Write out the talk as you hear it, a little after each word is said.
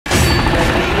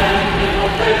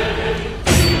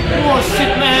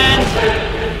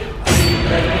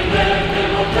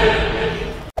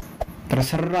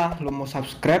Terserah lu mau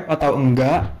subscribe atau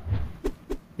enggak.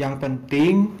 Yang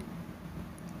penting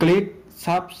klik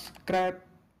subscribe.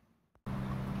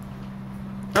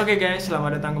 Oke guys,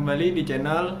 selamat datang kembali di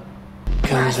channel.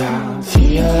 Sekarang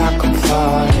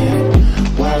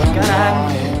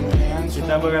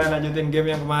kita bakalan lanjutin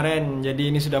game yang kemarin.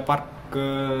 Jadi ini sudah part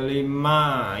ke-5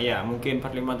 ya, mungkin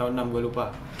part 5 atau 6, gue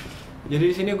lupa. Jadi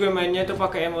di sini gue mainnya tuh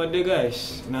pakai MOD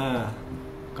guys. Nah,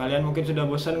 kalian mungkin sudah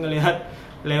bosan ngelihat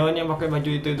Leon yang pakai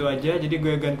baju itu aja. Jadi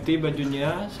gue ganti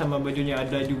bajunya, sama bajunya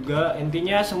ada juga.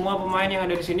 Intinya semua pemain yang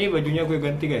ada di sini bajunya gue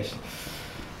ganti guys,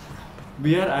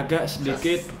 biar agak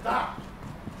sedikit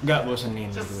gak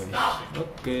bosenin gitu guys.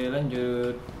 Oke,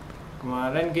 lanjut.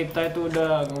 Kemarin kita itu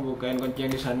udah ngebukain kunci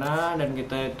yang di sana, dan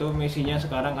kita itu misinya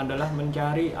sekarang adalah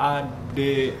mencari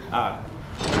ADA.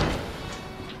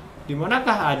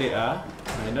 Dimanakah ADA?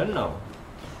 I don't know.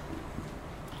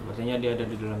 Sepertinya dia ada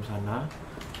di dalam sana,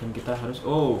 dan kita harus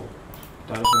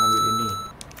kita harus mengambil ini.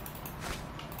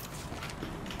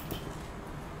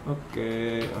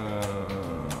 Oke,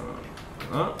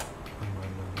 no.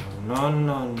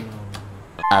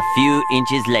 A few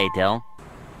inches later.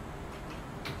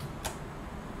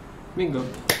 Bingo.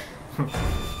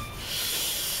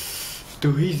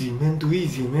 Too easy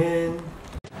man.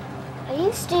 Are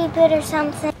you stupid or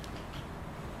something?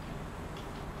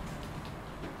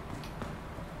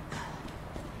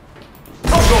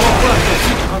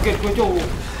 Kaget gue cowok.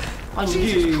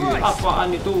 Anjir,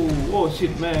 apaan itu? Oh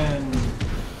shit man.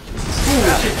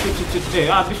 Shit.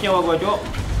 Habis nyawa gue cowok.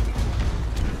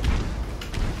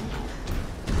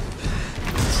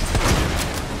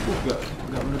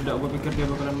 Gak meledak, gue pikir dia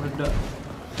bakalan meledak.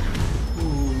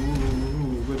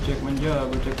 Gue cek manja.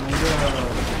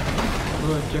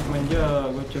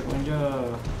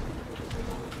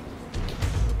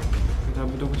 Kita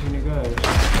butuh kesini guys.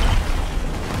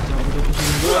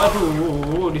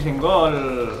 Aduh, disenggol.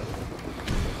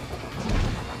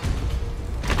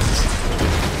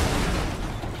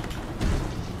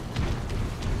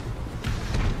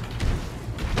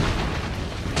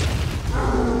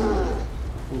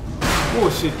 Oh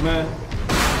shit man.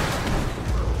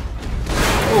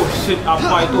 Oh shit,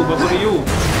 apa itu Bakuriu?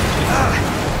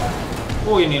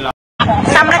 Oh inilah.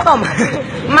 Assalamualaikum,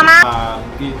 Mama.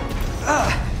 Lagi.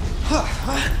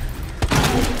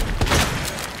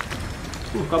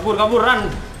 Kabur,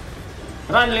 run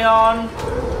Leon.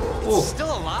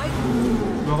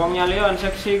 Bokongnya Leon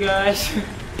seksi guys.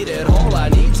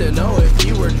 No.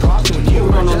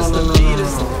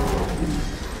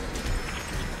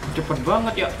 Cepet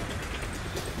banget ya.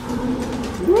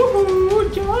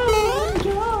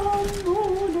 Jalan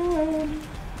boden.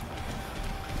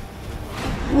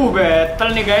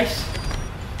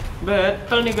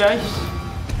 Battle nih guys.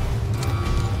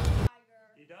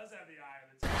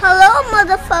 Hello,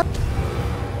 motherfucker.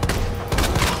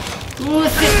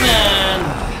 Shit man.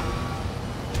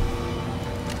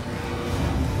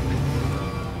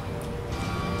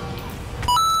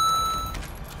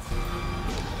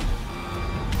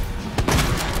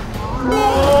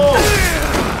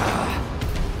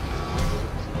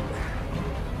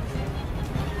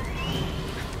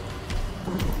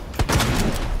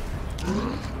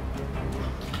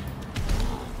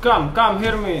 Come,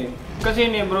 hear me.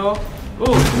 Kesini bro.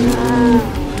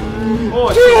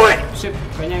 Sip.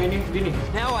 Kayaknya ini gini.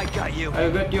 Now I got you. I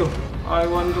got you. I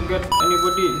want to get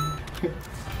anybody.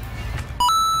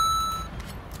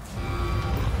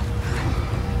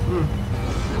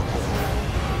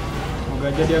 Semoga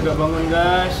aja dia agak bangun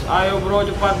guys. Ayo bro,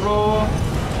 cepat bro.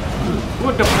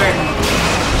 The break.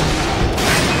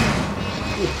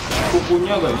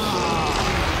 Kukunya guys.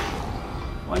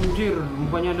 Anjir,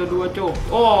 mukanya ada 2 cok.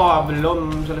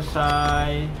 Belum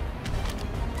selesai.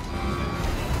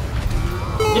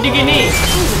 Jadi gini.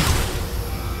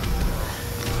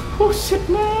 Shit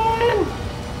man.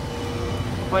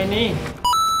 Apa ini?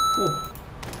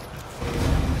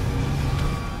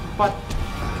 4.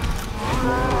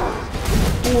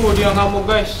 Dia ngamuk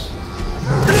guys.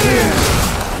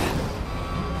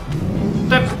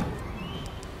 Tap.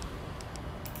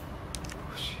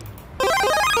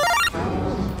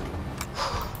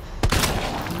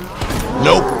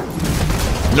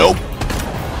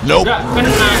 Nope. Gak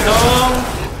kena dong.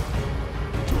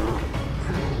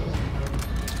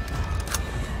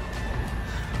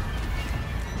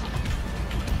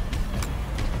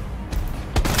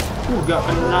 Gak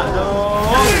kena dong.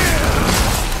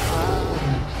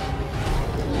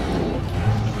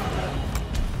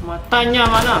 Matanya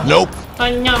mana? Nope.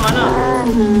 Tanya mana?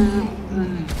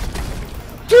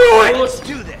 Let's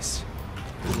do this.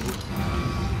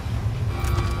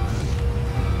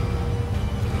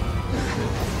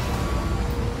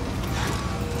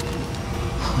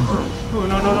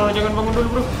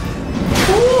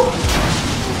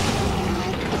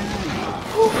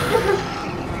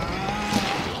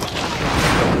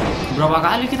 Berapa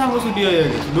kali kita musuh dia ya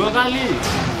guys? 2 kali.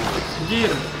 Anjir.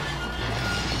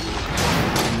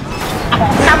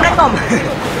 Assalamualaikum.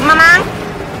 Mamang.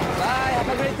 Bye, have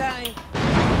a great time.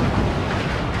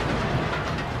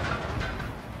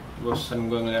 Bosan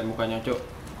gue ngeliat mukanya, Cok.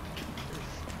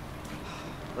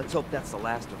 Let's hope that's the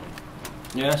last of them.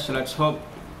 Yes, let's hope,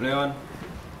 Leon.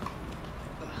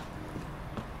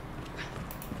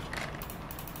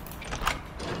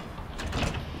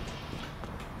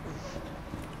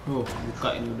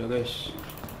 Buka ini udah guys.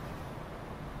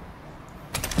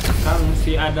 Kan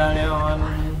si ada Leon.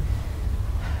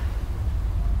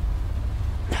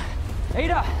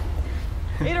 Ada!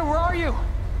 Ada, where are you?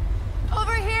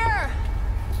 Over here.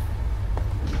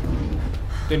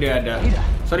 Itu dia ada.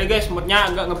 Sorry guys,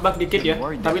 moodnya agak ngebug dikit ya.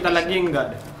 Tapi tak lagi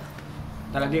enggak deh.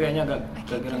 Tak lagi kayaknya agak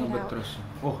kira ngebug terus.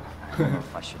 Oh.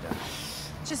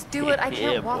 Just do it. I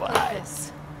can't walk like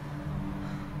this.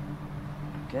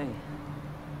 Okay.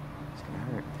 It's gonna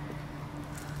hurt.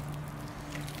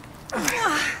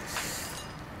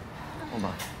 Hold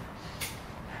on.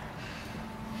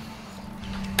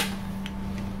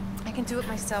 I can do it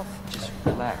myself. Just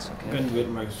relax, okay? Kan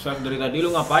duit myself. Dari tadi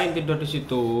lu ngapain tidur di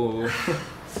situ?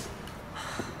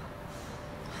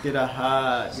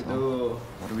 Istirahat gitu.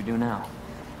 What do we do now?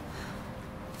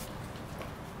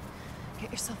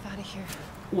 Get yourself out of here.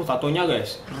 Tatonya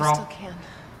guys. You still Rock can.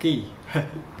 key.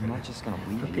 I'm not just gonna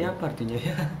leave Tapi you. apa artinya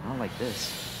ya? Not like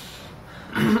this.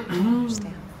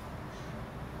 Understand.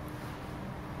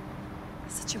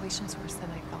 The situation's worse than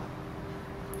I thought.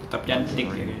 Tetap cantik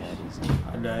ya guys.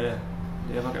 Ada ya.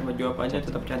 Dia pakai baju apa aja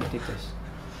tetap cantik guys.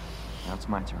 Now it's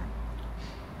my turn.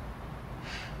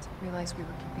 Didn't realize we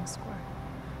were keeping score.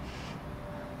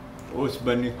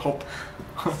 Bunny Hop.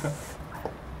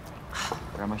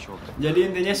 Grab my shoulder.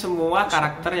 Jadi intinya semua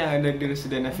karakter yang ada di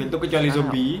Resident Evil itu kecuali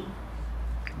zombie,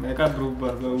 mereka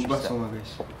berubah semua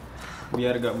guys.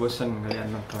 Biar gak bosen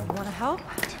kalian nonton. You wanna help?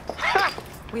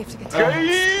 We have to get to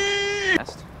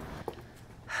Next.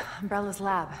 Umbrella's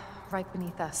lab, right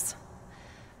beneath us.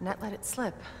 Net let it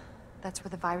slip. That's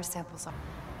where the virus samples are.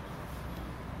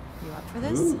 You up for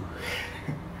this?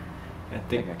 I I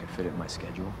think think I could fit it in my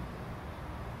schedule.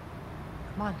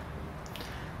 Come on.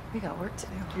 We got work to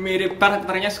do. mirip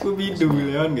karakternya Scooby-Doo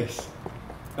Leon guys.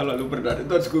 Kalau lu pernah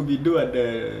nonton Scooby-Doo ada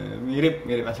mirip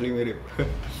asli mirip.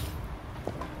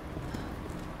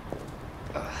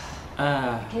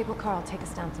 Cable car will take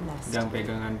us down to Nest. Gang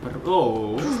pegangan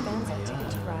Spans I'll take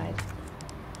it to ride.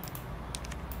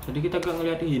 Jadi kita gak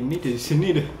ngeliat ini dari sini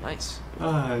deh. Nice.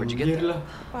 Where'd you get Anjir that? lah.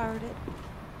 Borrowed it.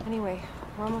 Anyway,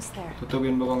 we're almost there.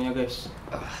 Tutupin bokongnya guys.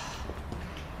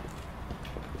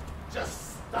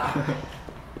 Just stop.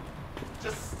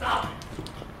 Just stop.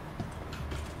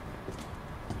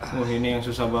 Ini yang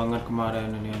susah banget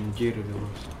kemarin ini anjir itu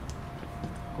bos.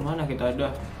 Kemana kita ada?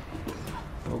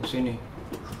 Oh kesini.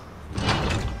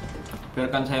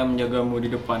 Biarkan saya menjagamu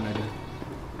di depan aja.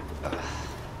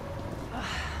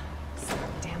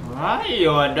 Damn.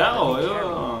 Ayo ada yo.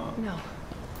 No.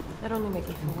 That only make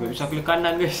me feel Gue worse. bisa klik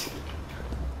kanan guys.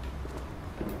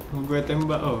 Mau gue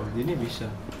tembak, gini bisa.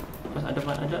 Pas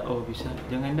depan ada, bisa.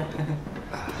 Jangan dah.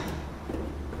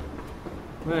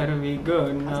 Where we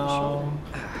go now?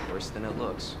 Worse than it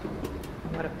looks.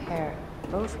 What a pair.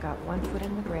 Both got one foot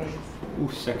in the grave.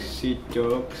 Sexy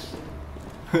jokes.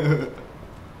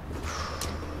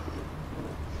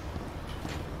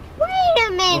 Wait a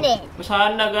minute.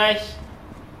 Kesana guys.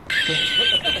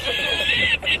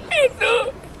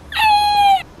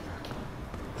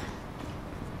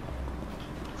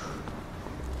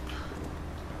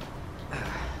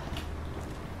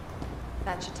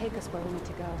 That should take us where we need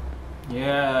to go.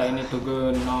 Ya, ini tuh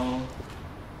go now.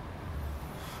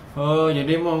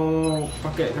 Jadi mau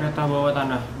pakai kereta bawah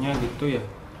tanahnya gitu ya?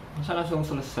 Masa langsung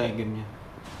selesai gamenya?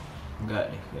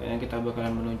 Enggak deh, kayaknya kita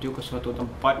bakalan menuju ke suatu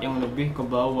tempat yang lebih ke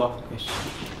bawah, guys.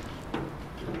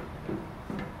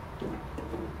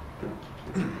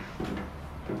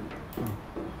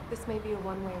 This may be a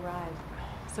one-way ride,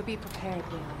 so be prepared,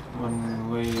 Leon. One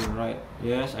way right.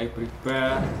 Yes, I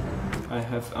prepare. I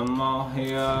have ammo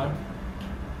here.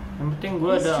 Yang penting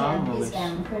gue This ada tram ammo, is guys.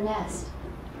 bound for Nest.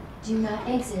 Do not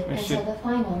exit Exit. until the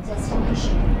final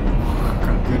destination.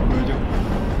 Kaget gue aja.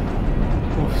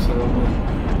 Serem banget.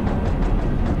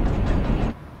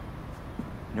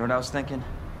 You know what I was thinking?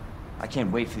 I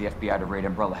can't wait for the FBI to raid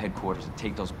Umbrella headquarters and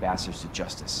take those bastards to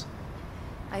justice.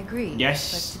 I agree.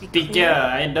 Yes, but to be teacher, clear,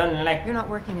 I don't like. you're not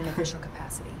working in official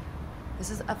capacity. This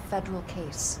is a federal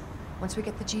case. Once we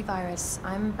get the G virus,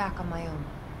 I'm back on my own.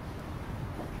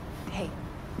 Hey,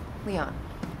 Leon.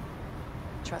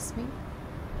 Trust me?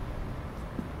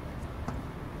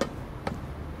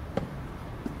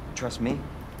 Trust me?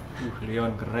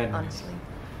 Leon keren. Honestly,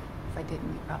 if I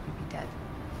didn't, you'd probably be dead.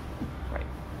 Right.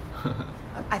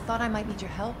 I thought I might need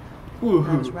your help. And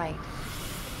I was Woohoo. right.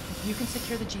 If you can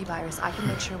secure the G virus, I can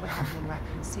make sure what happened in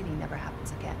Raccoon City never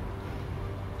happens again.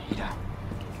 Ada,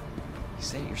 you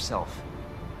say it yourself.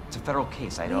 It's a federal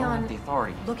case. I don't Leon, have the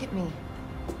authority. look at me.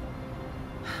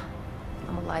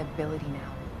 I'm a liability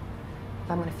now.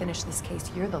 If I'm gonna finish this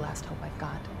case, you're the last hope I've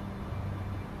got.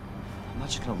 I'm not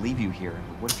just gonna leave you here.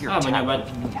 But what if you're Ah, attacked? banyak What if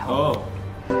you need banget. help? Oh.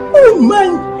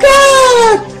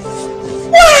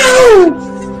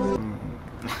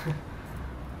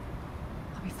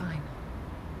 I'll be fine.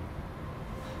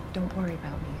 Don't worry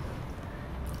about me.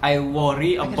 I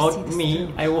worry I gotta about see this me.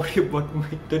 through. I worry about me.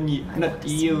 Don't you? I Not want to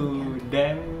see you. you again.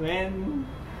 Damn man.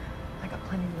 I got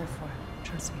plenty to live for.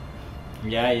 Trust me.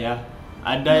 Ya.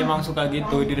 Ada emang suka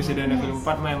gitu di Resident Evil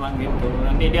 4 memang gitu.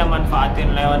 Nanti dia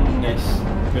manfaatin Leon guys.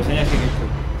 Biasanya sih gitu.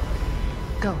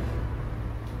 Go.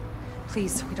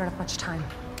 Please, we don't have much time.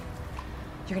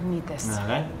 You're gonna need this. Nah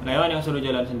kan, Leon yang suruh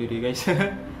jalan sendiri guys.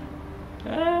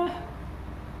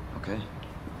 Okay.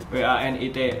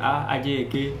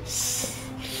 WANITAAJG.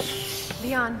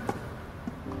 Leon.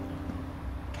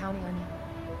 Counting on you.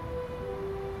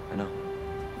 I know.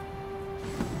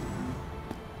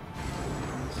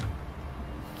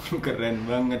 Keren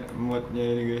banget moodnya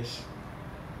ini guys.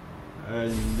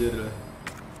 Anjir lah.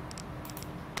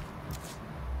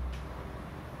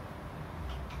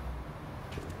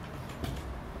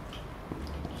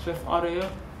 Save area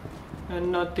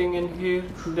and nothing in here.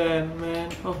 Damn man.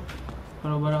 Oh,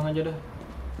 barang-barang aja dah.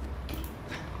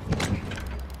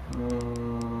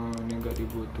 Ini nggak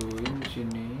dibutuhin di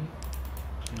sini.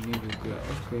 Ini juga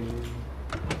oke.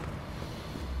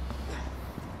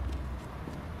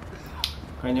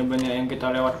 Kayaknya banyak yang kita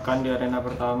lewatkan di arena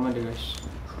pertama deh guys.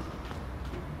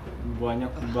 Banyak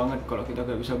banget, kalau kita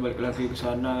gak bisa balik lagi ke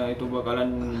sana itu bakalan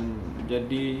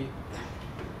jadi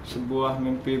sebuah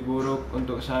mimpi buruk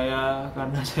untuk saya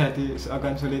karena saya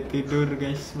akan sulit tidur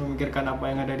guys memikirkan apa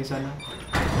yang ada di sana.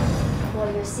 For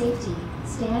your safety,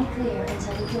 stand clear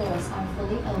until the doors are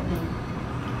fully open.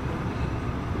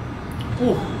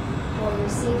 For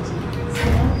your safety,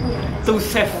 stand clear To until the doors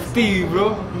safety are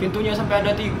bro, fully open. pintunya sampai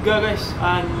ada 3 guys,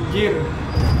 anjir.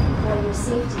 For your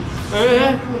safety,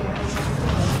 Eh. stand clear until the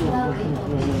doors will be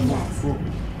open. Next,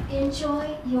 enjoy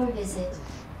your visit.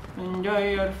 Enjoy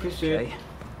your visit. Okay.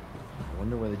 I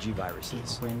wonder where the G virus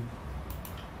is. When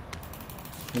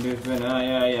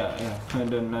ya. I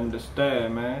don't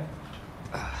understand man.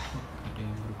 Ada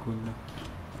yang berguna.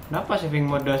 Kenapa saving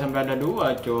mode sampai ada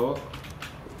 2 cok?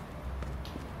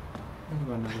 Ini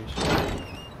gimana guys?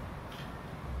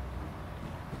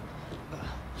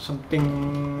 Something,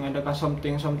 adakah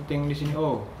something di sini?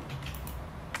 Oh.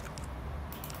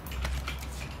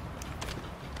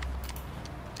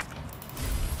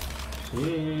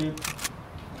 Sip.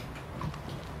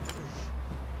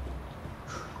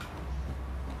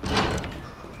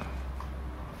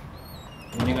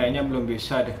 Ini kayaknya belum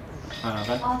bisa deh. Nah,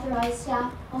 kan? Authorized staff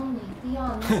only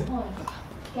beyond this point.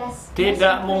 Guests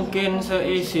Tidak must mungkin refrain from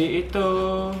seisi itu.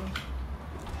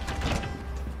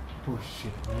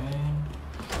 Bullshit man.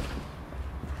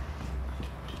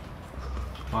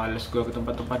 Males gua ke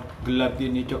tempat-tempat gelap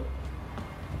gini cok.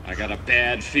 I got a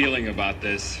bad feeling about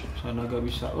this. Sana gak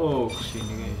bisa. Oh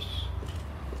sini guys.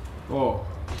 Oh.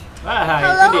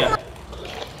 Itu dia.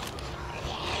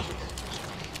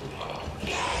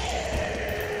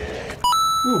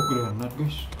 Granat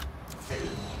guys.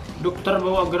 Dokter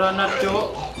bawa granat cok.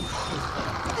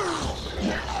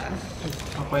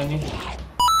 Apa ini?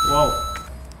 Wow.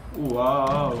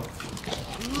 Wow.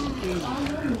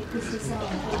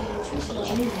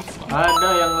 Ada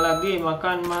yang lagi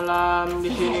makan malam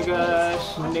di sini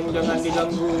guys. Mending jangan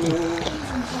diganggu.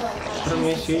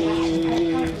 Permisi.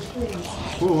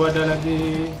 Ada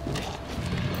lagi.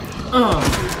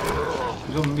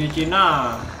 Zombie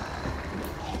Cina.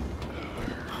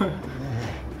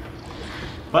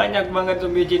 Banyak banget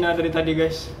zombie Cina dari tadi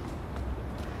guys.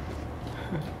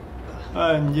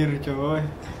 Anjir coy.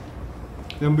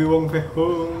 Zombie Wong Fei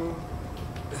Hong.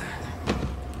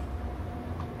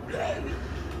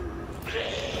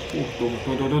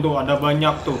 Tuh, ada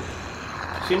banyak tuh.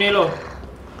 Sini loh.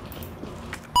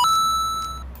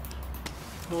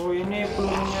 Oh ini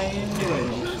pelurunya ini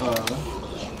bisa.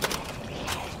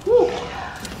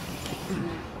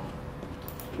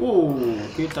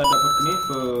 Kita dapat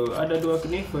knife. Ada 2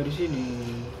 knife di sini.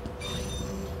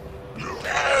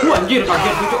 Anjir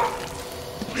kaget gitu.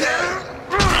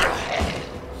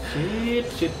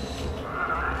 Shit.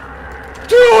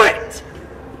 Do it!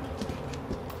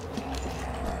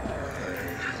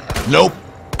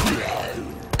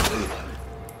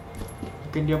 Oke.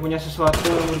 Mungkin dia punya sesuatu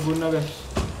yang berguna, guys.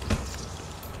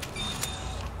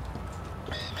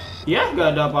 Ya,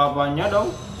 gak ada apa-apanya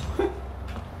dong.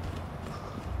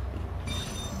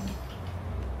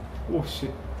 Oh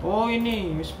shit. Oh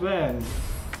ini wristband.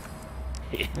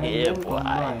 Yeah, boy.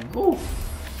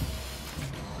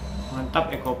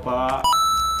 Mantap Mencoba.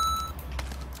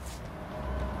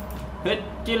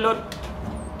 Cilut.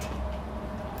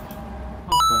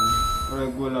 Apa ini?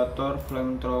 Regulator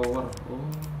flamethrower. Oh.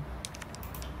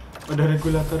 Ada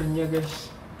regulatornya,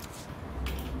 guys.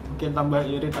 Mungkin tambah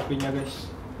irit apinya,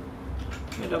 guys.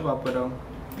 Ini ada apa dong?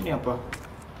 Ini apa?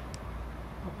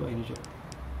 Apa ini, Cok?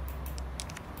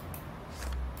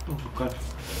 Oh, bukan.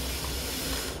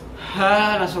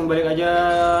 Langsung balik aja.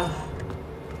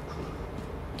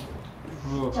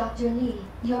 Dr. Lee,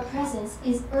 your presence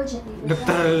is urgently Dr.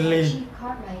 requested by Lee. Chief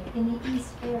Cartwright in the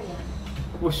East area.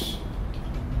 Wush.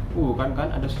 Kan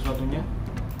ada sesuatunya.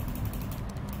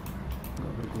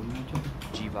 Gak berguna, Cok.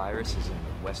 G-Virus is in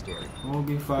the west area. Oh,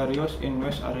 virus in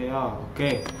west area.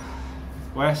 Oke.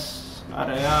 West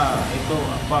area itu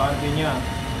apa artinya?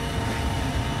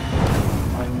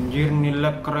 Anjir, nih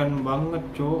lab keren banget,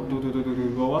 Cok. Tuh di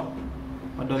bawah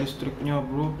ada listriknya,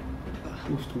 bro.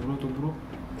 Tuh bro.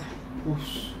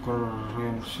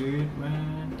 Keren sih,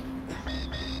 man.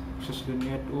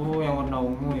 Sesuatu. Oh, yang warna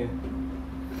ungu ya.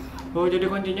 Oh, jadi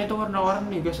kuncinya tuh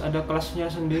warna-warni, guys. Ada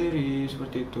kelasnya sendiri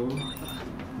seperti itu.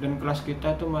 Dan kelas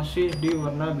kita tuh masih di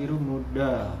warna biru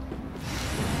muda.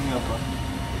 Ini apa?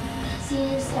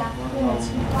 Senior staff clearance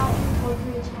required for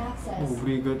bridge access. Oh,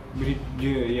 bridge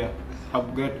ya.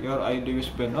 Upgrade your ID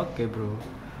wristband. Oke, bro.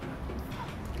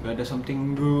 Gak ada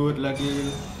something good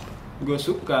lagi. Gue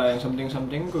suka yang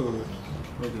something good.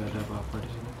 Oh, gak ada apa-apa di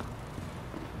sini.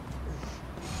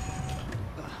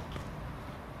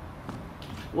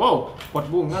 Wow,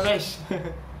 pot bunga, guys.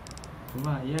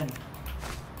 Lumayan.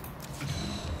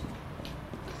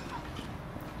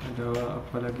 Ada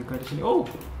apa lagi kah di sini? Oh,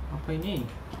 apa ini?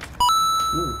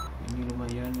 Ini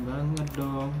lumayan banget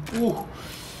dong.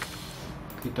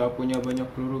 Kita punya banyak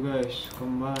peluru, guys.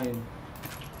 Combine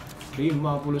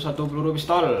 51 peluru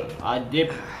pistol.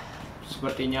 Ajib.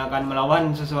 Sepertinya akan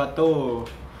melawan sesuatu.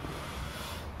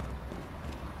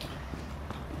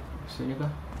 Sini kah?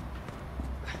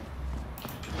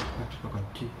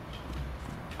 Kunci.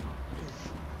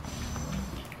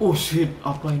 Oh shit,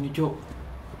 apa ini, Cok?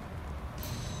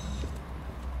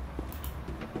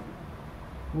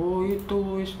 Oh, itu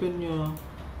wristbandnya.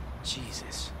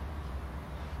 Jesus.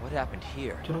 What happened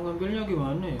here? Cara ngambilnya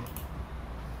gimana ya?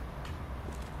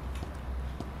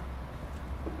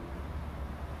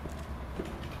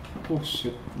 Oh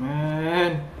shit,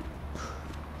 man.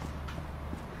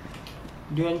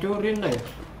 Dihancurin lah ya?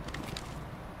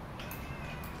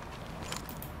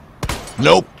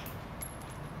 Nope.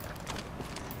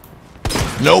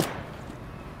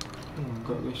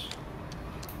 Enggak, guys.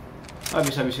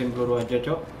 Habis-habisin peluru aja,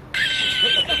 Cok.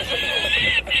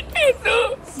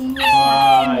 Senior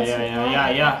staff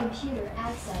clearance ya. required for computer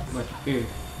access.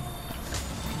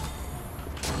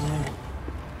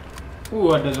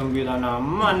 Ada zombie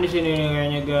tanaman di sini nih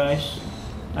kayaknya, guys.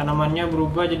 Tanamannya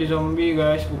berubah jadi zombie,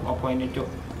 guys. Apa ini,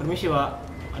 Cok? Permisi, Pak.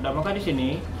 Ada apakah di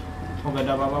sini? Oh, gak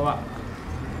ada apa-apa, Pak.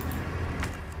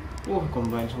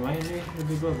 Combine semua ini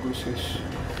lebih bagus, guys.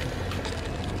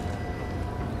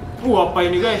 Apa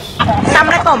ini, guys?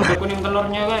 Assalamualaikum. Ada kuning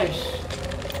telurnya, guys.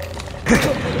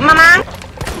 Mamang.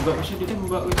 Gak bisa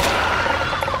ditembak, guys.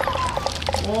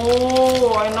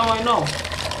 Oh, I know.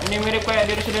 Ini mirip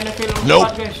kayak di Resident Evil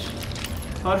 4, guys.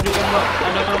 Harus ditembak.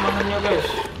 Ada kelemahannya, guys.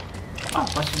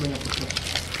 Pasti banyak itu.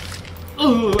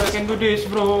 I can do this,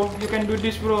 bro. You can do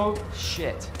this, bro.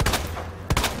 Shit.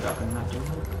 Gak kena, tuh.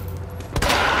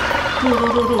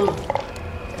 Duh.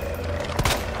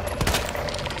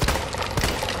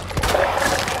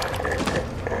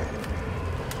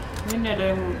 Ini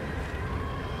ada yang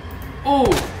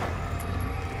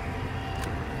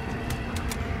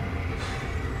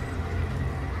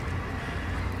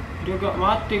dia gak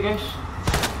mati, guys.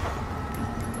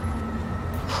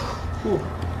 Cuek.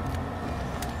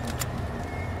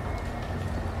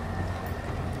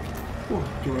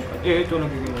 Itu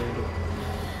lagi gitu.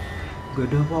 Gak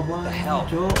ada apa-apanya,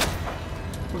 Cok.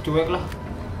 Cuek lah.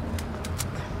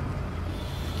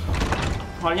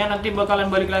 Soalnya nanti bakalan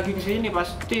balik lagi ke sini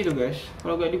pasti tuh, guys.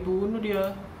 Kalau gak dibunuh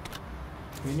dia.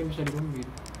 Ini bisa diambil.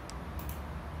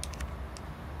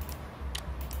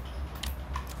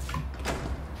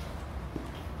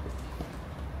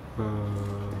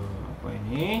 Apa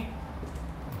ini?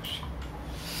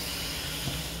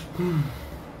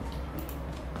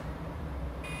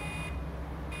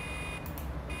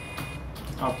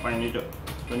 Apa ini, Cok?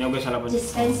 Punya gue salah pencet.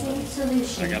 Dispensing I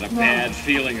solution. got a Now. bad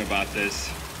feeling about this.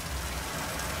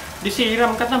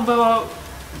 Disiram kan tambah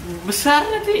besar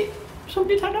nanti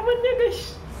zombie tanamannya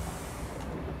guys.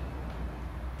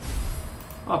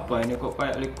 Apa ini kok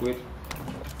kayak liquid?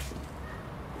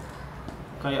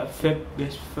 Kayak vape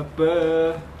guys,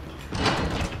 vape.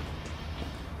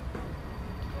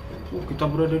 Kita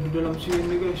berada di dalam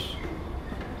sini guys.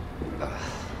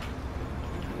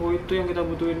 Oh itu yang kita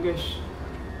butuhin guys.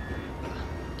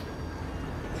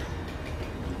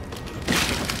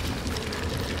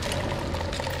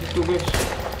 Itu guys.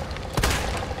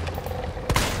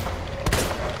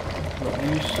 Gak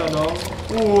bisa dong.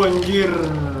 Anjir.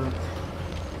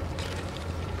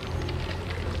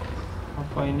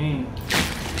 Apa ini?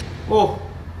 Oh.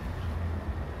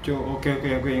 Oke,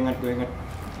 gue ingat.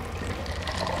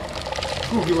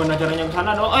 Gimana caranya ke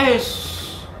sana dong?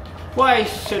 Why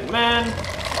shit man?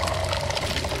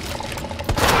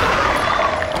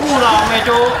 Rame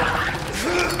cok.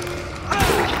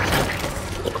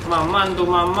 Maman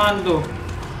tuh.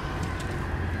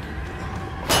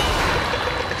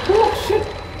 Shit.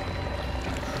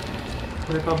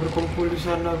 Mereka berkumpul di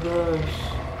sana guys.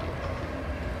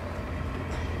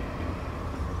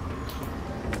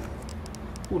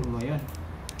 Lumayan.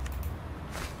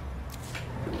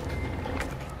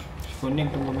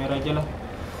 Kuning tunggu merah aja lah.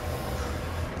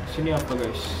 Sini apa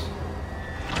guys?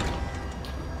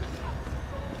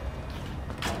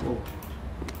 Oh,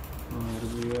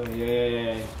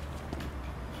 ya.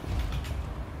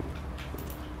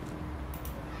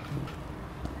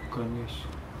 Bukan guys.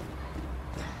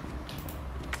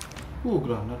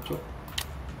 Granat cok.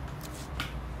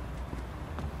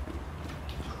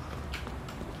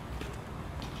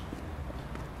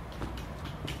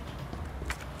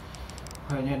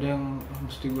 Kayaknya ada yang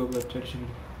mesti gue baca di sini.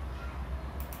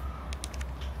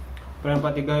 Plan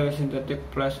 43 synthetic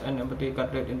plus and empty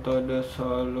cartridge into the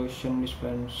solution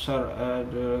dispenser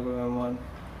at the requirement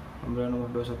ambil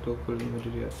nomor 21 kul 5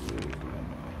 jadi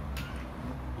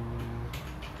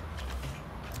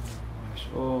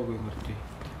oh gue ngerti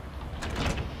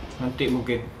nanti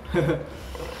mungkin.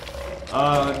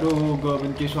 Aduh gue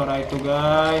benci suara itu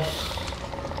guys.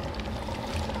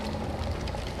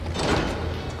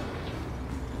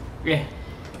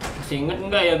 Masih inget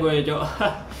enggak ya gue cok?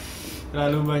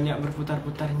 Terlalu banyak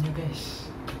berputar-putarnya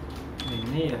guys.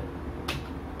 Ini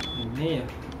ya.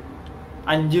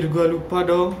 Anjir gue lupa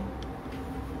dong.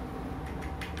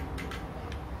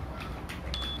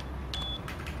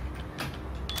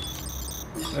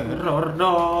 Error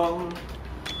dong.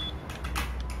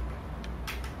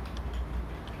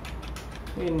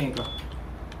 Ini kah?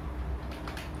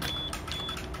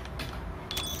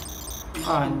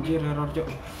 Anjir error cok.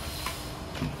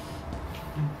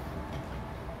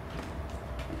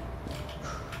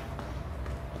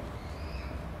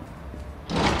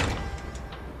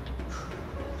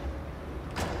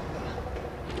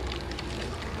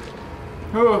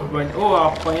 Banyak.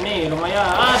 Apa ini?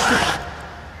 Lumayan.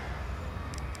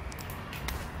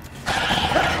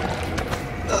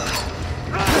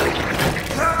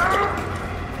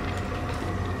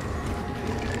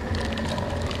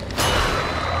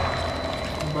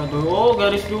 Aduh. Oh,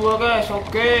 garis 2 guys.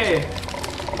 Oke.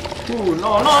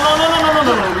 No.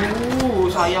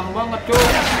 Sayang banget, cuy.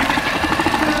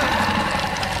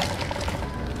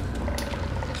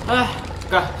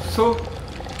 Su.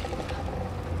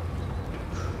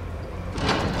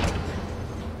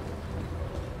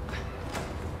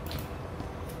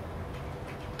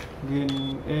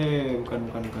 Gini, bukan.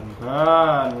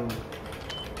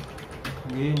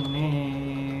 Gini,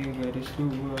 garis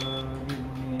 2,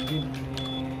 gini.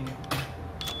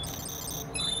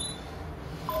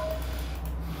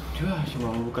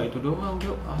 Cuma buka itu doang,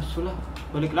 Jok. Asulah,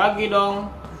 balik lagi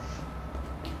dong.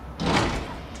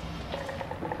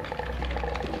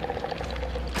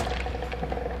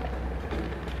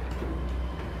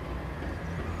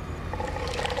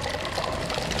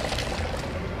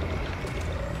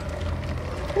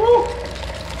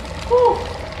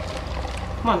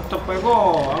 Mantap ya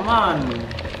kok, aman.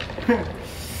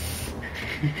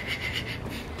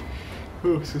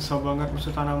 Susah banget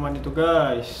musuh tanaman itu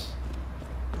guys.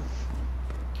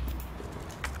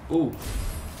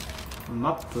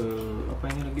 Map apa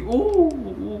ini lagi?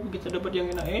 Kita dapat yang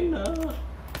enak-enak.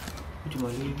 Cuma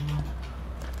 5.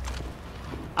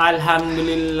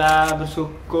 Alhamdulillah,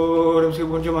 bersyukur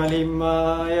meskipun cuma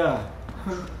 5 ya.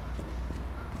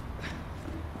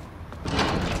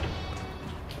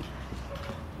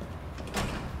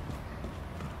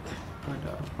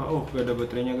 Ada apa? Gak ada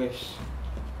baterainya guys.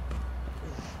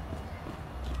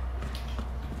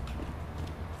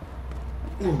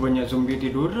 Banyak zombie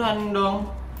tiduran dong.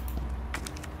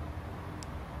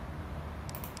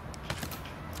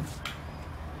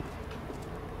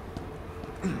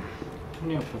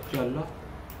 Ini apa jalan?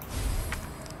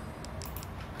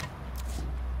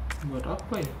 Buat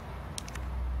apa ya?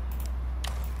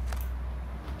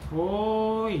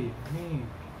 Oh ini.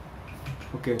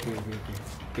 Oke.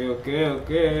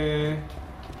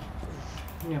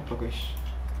 Ini apa guys?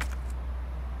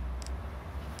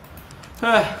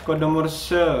 Kode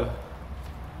Morse.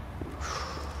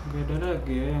 Beda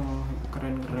lagi ya yang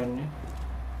keren-kerennya.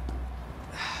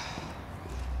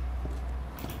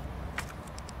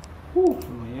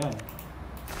 Lumayan.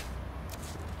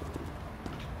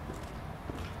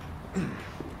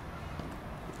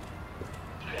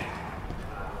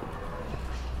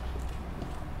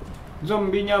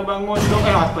 Zombinya bangun dong.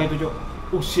 Apa itu, Cok?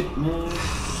 Shit man.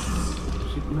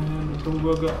 Untung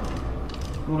gua agak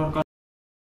mengeluarkan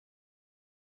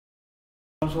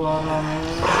suara, man.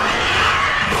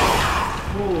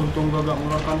 Untung gua agak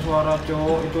mengeluarkan suara,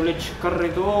 Cok. Itu lichker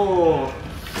itu.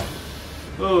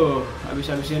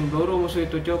 Habis-habisin peluru musuh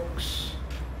itu, CUKS.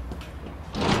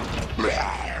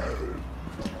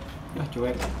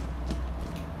 Cuek.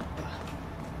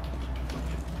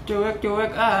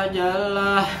 Cuek aja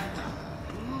lah.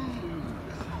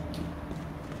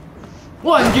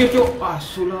 Wah anjir, Cok.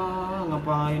 Asulah,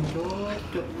 ngapain, Cok?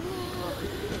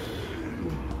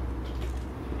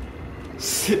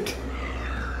 Sit.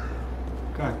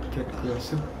 Kaget gue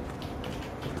sih.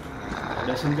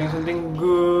 Ada senting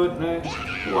good, nih.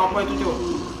 Apa itu, Cok?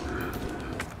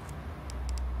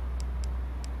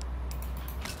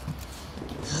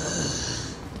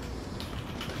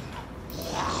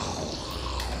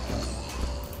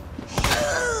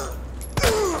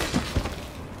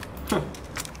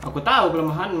 Aku tahu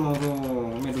kelemahanmu,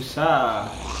 Medusa.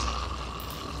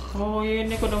 Oh,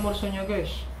 ini kode morsenya,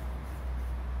 guys.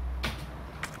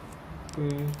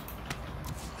 Oke.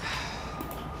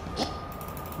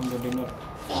 Dinner.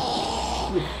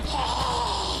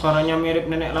 Suaranya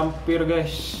mirip nenek lampir,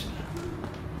 guys.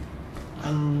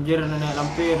 Anjir, nenek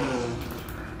lampir.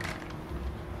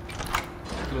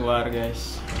 Keluar,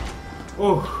 guys.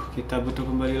 Kita butuh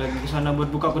kembali lagi ke sana buat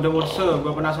buka kode morse.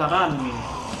 Gua penasaran.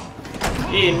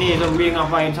 Ini zombie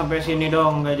ngapain sampai sini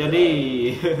dong? Nggak jadi.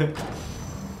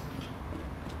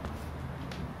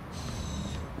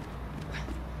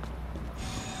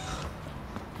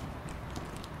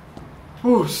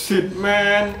 Shit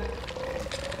man.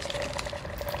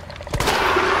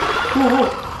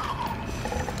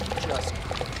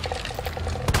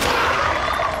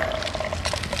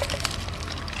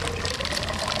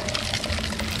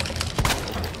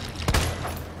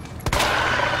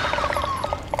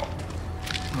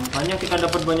 Makanya kita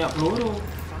dapat banyak peluru.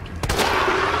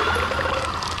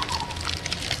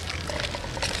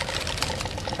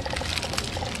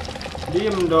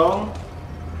 Diem dong.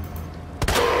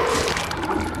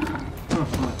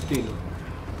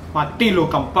 Mati lo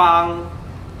kampang.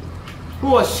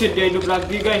 Shit, dia hidup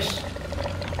lagi, guys.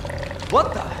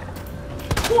 What the?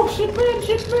 Shit man.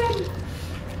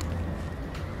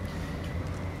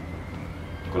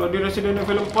 Kalau di Resident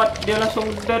Evil 4 dia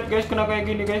langsung dead, guys, kena kayak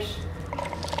gini, guys.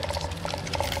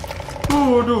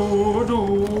 Aduh.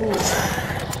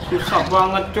 Susah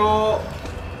banget, Cok.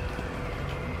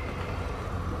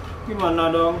 Gimana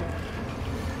dong?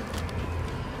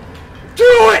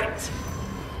 Do it!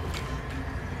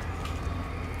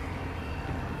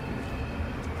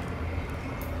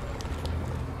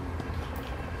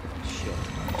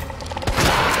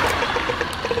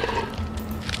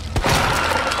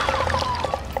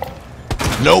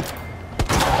 Nope.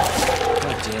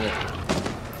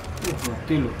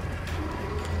 Mati lu.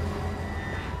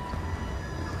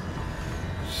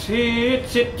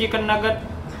 Sit chicken nugget.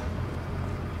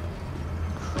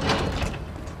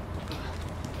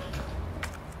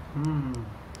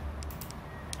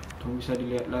 Tuh bisa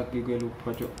dilihat lagi, gue lupa,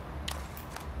 Cok.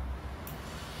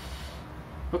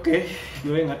 Oke,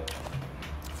 gue ingat.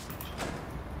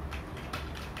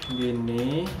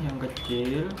 Gini, yang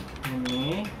kecil,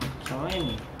 ini sama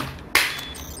ini.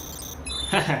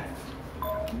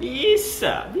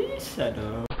 Bisa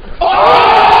dong.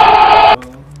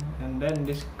 And then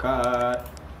discard.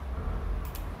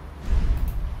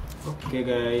 Oke,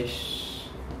 guys.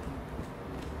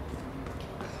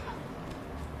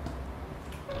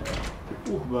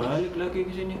 Balik lagi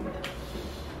ke sini.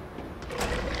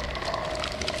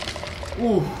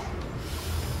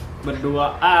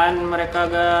 Berduaan mereka,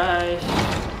 guys.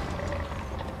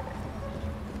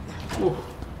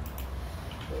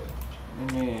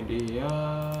 Ini dia,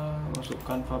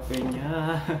 masukkan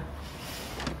vape-nya.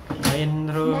 Main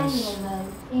terus. Manual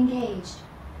mode engaged.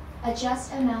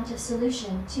 Adjust amount of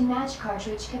solution to match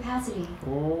cartridge capacity.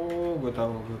 Gue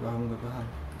tahu, gue paham.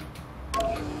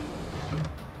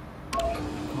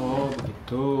 Oh,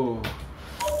 begitu.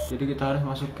 Jadi kita harus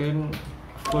masukin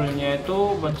fullnya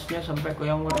itu batasnya sampai ke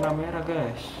yang warna merah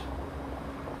guys.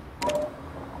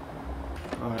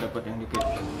 Oh, dapat yang dikit.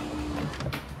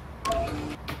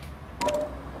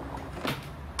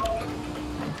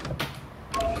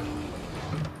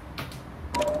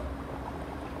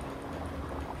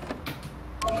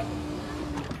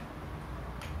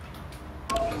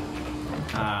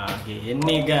 Nah,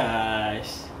 gini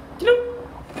guys.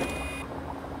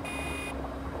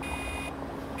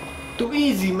 Too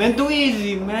easy man, too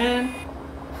easy man.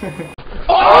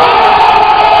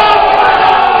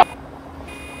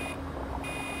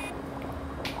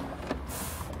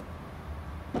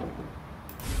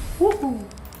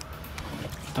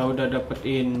 Kita udah dapet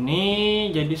ini,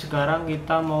 jadi sekarang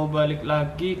kita mau balik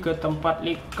lagi ke tempat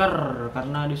liker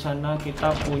karena di sana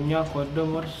kita punya kode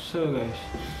Morse guys.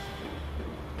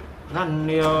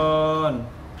 Randion.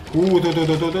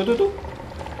 Tuh.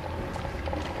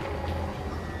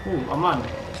 Aman.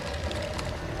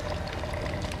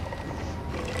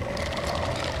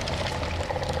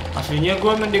 Aslinya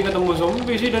gue mending ketemu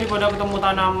zombie sih daripada ketemu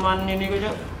tanaman ini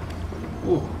guys.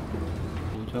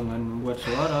 Jangan buat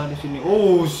suara di sini.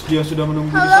 Dia sudah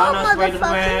menunggu di sana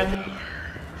Spider-Man.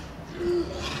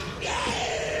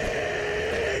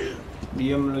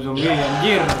 Diam lu zombie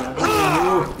anjir.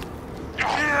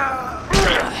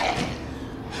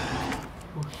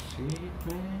 Shit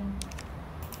man.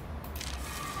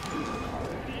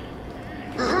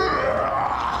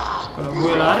 Kalau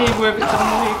gue lari gue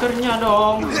ketemu ikernya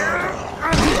dong.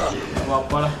 Gak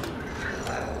apa-apa lah.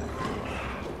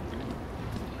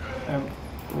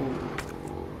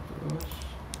 Terus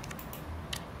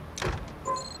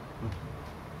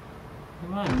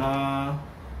gimana?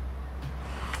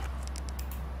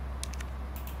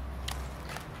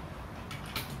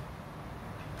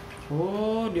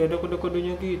 Oh, dia ada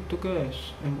kode-kodenya gitu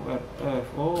guys. MURF.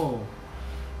 Oh,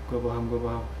 gue paham.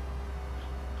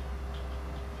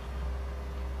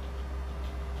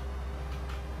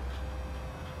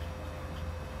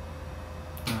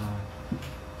 Nah,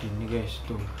 ini guys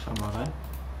tuh sama kan?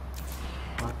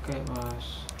 Pakai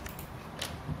mas.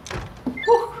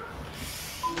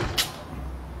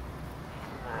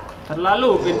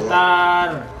 Terlalu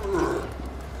pintar.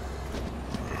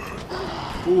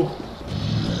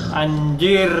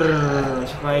 Anjir,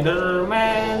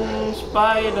 Spider-Man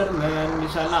di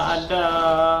sana ada.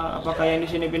 Apakah yang di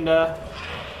sini pindah?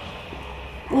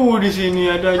 Di sini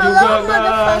ada juga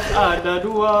guys. Ada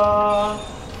 2.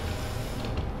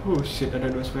 Shit, ada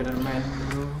 2 Spider-Man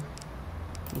bro.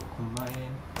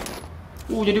 Combine.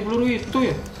 Jadi peluru itu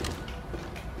ya.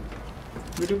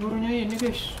 Jadi pelurunya ini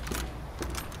guys.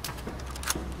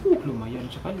 Lumayan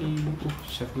sekali.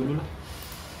 Save dulu lah.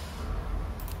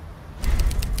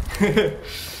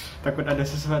 Takut ada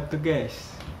sesuatu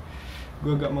guys.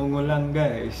 Gue gak mau ngulang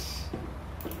guys.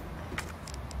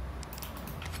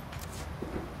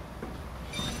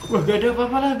 Gak ada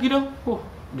apa-apa lagi dong.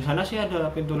 Di sana sih ada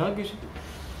pintu lagi sih.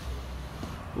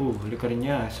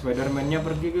 Likernya, Spider-Man-nya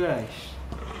pergi guys.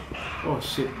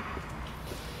 Shit.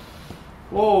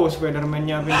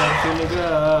 Spider-Man-nya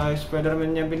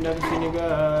pindah ke sini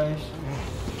guys.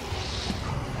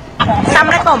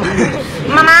 Assalamualaikum,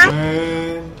 Mamang.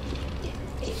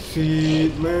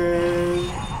 Shit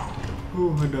man.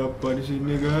 Ada apa di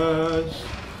sini guys?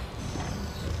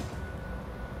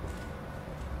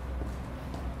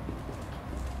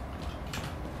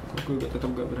 Gue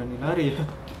tetap gak berani lari ya.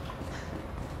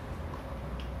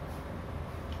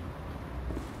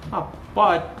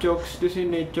 Apa CUKS di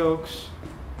sini CUKS?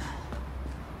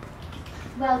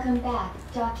 Welcome back,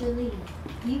 Dr. Lee.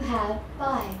 You have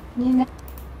 5 new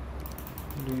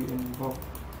Di inbox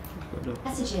ada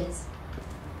messages.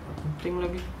 penting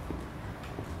lagi.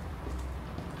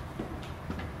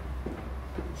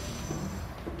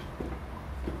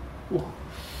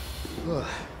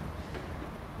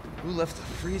 Who left the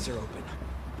freezer open?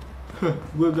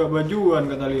 Gue gak bajuan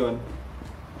kata Leon.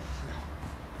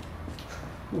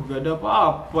 Gak ada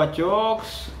apa-apa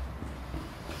CUKS.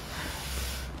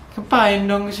 Ngapain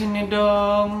dong kesini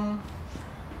dong?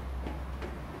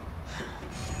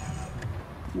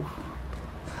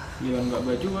 Leon gak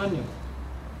bajuan ya?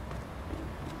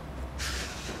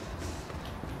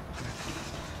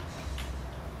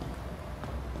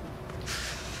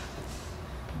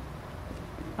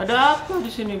 Ada apa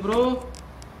di sini, bro?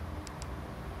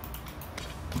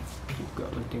 Juga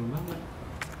penting banget.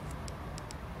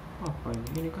 Apa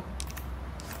ini? Ini kah?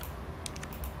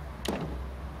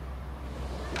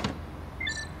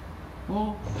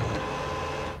 Oh.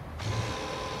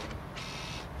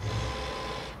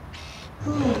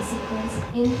 Cooling sequence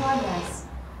in progress.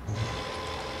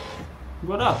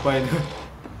 Buat apa itu?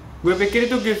 Gue pikir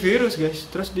itu game virus guys,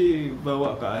 terus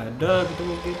dibawa ke ada gitu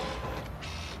mungkin.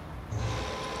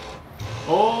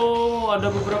 Oh,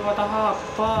 ada beberapa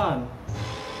tahapan.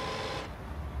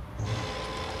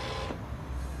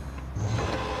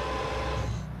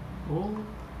 Oh,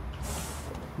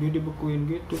 dia dibekuin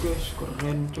gitu guys,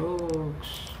 keren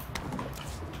CUKS.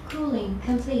 Cooling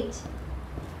complete.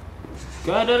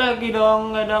 Gak ada lagi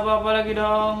dong, gak ada apa-apa lagi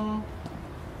dong.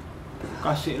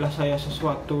 Kasihlah saya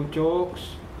sesuatu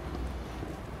CUKS.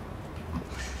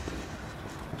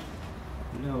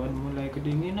 Lawan mulai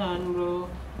kedinginan bro.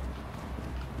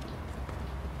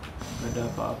 Gak ada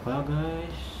apa-apa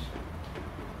guys.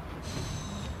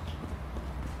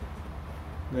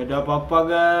 Gak ada apa-apa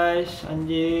guys.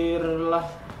 Anjir lah.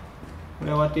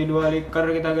 Melewati 2 liker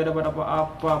kita gak dapat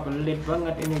apa-apa. Pelit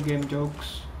banget ini game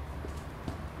CUKS.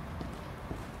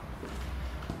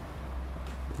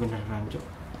 Beneran cok.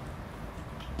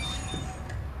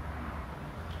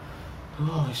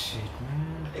 Oh shit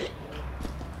man.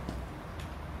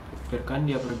 Biarkan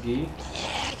dia pergi.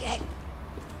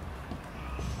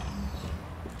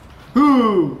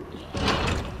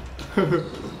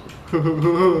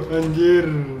 Anjir.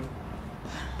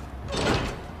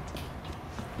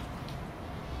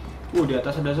 Di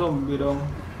atas ada zombie dong.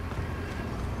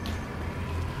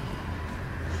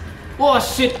 Oh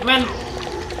shit man.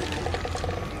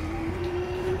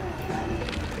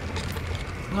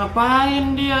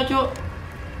 Ngapain dia cok?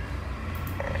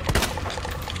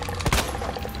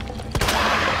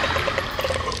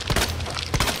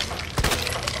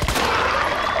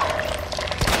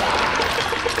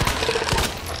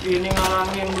 Ini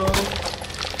ngalangin bro.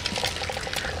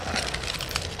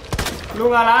 Lu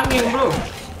ngalangin bro.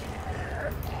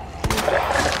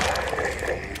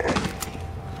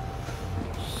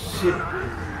 Sit.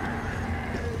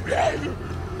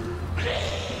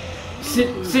 Sit,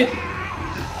 sit.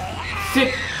 Sit,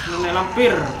 nenek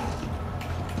lampir.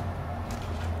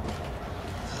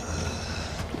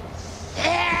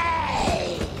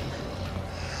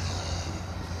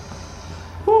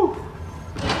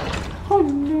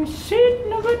 Holy shit,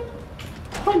 nugget.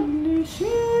 Holy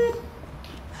shit.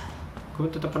 Gue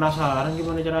tetap penasaran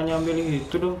gimana caranya ambil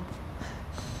itu dong.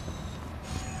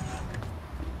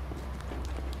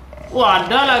 Wah,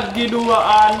 ada lagi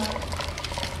duaan.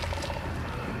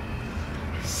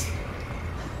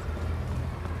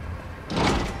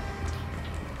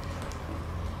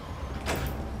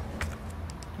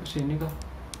 Sini kah?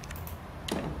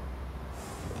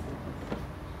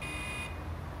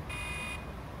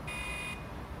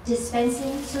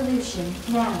 Dispensing solution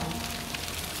now.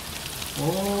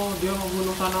 Oh, dia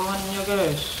membunuh tanamannya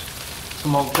guys.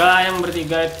 Semoga yang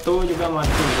bertiga itu juga mati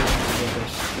ya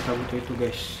guys. Kita butuh itu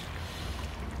guys.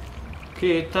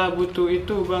 Kita butuh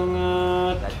itu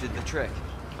banget. That did the trick.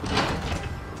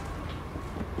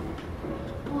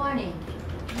 Warning.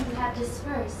 You have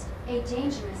dispersed a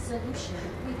dangerous solution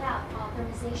without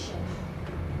authorization.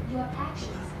 Your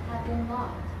actions have been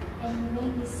logged, and you may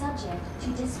be subject to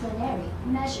disciplinary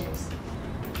measures.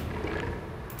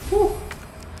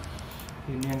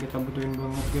 Ini yang kita butuhin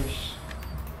banget guys.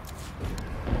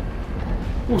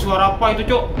 Suara apa itu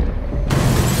cok?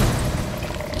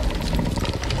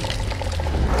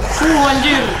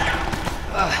 Anjir.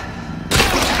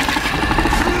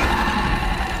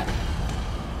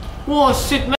 Wow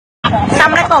shit man.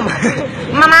 Assalamualaikum.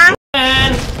 Mamang.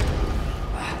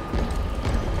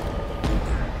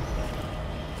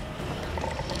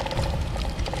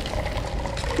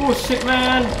 Oh shit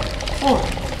man. Oh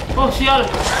sial.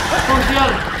 Oh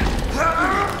sial.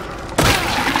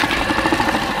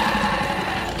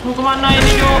 Mau kemana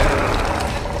ini yuk?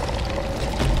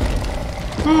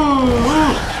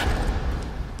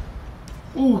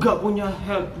 Gak punya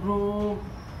health bro.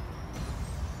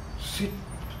 Shit.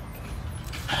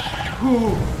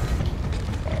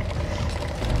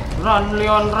 Run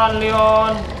Leon, run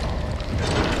Leon.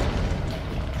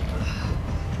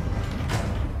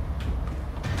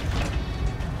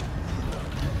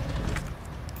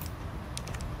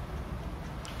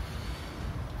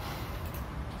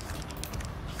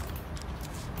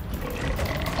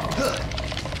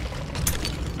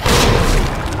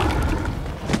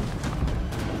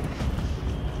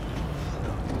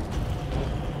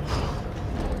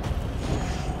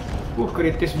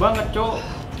 Kritis banget cok.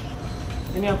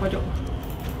 Ini apa cok?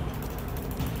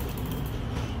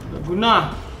 Gak guna.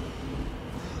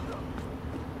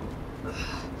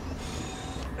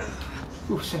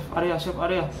 Save area, save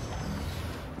area.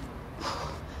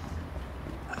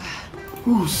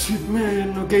 Shit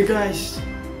man. Oke guys,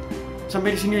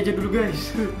 sampai di sini aja dulu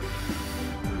guys.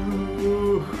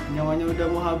 nyawanya udah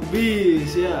mau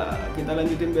habis ya. Kita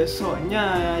lanjutin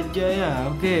besoknya aja ya.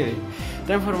 Oke.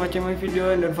 Thanks for watching my video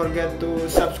and don't forget to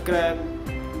subscribe,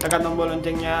 tekan tombol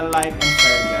loncengnya, like and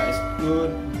share guys.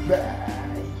 Goodbye.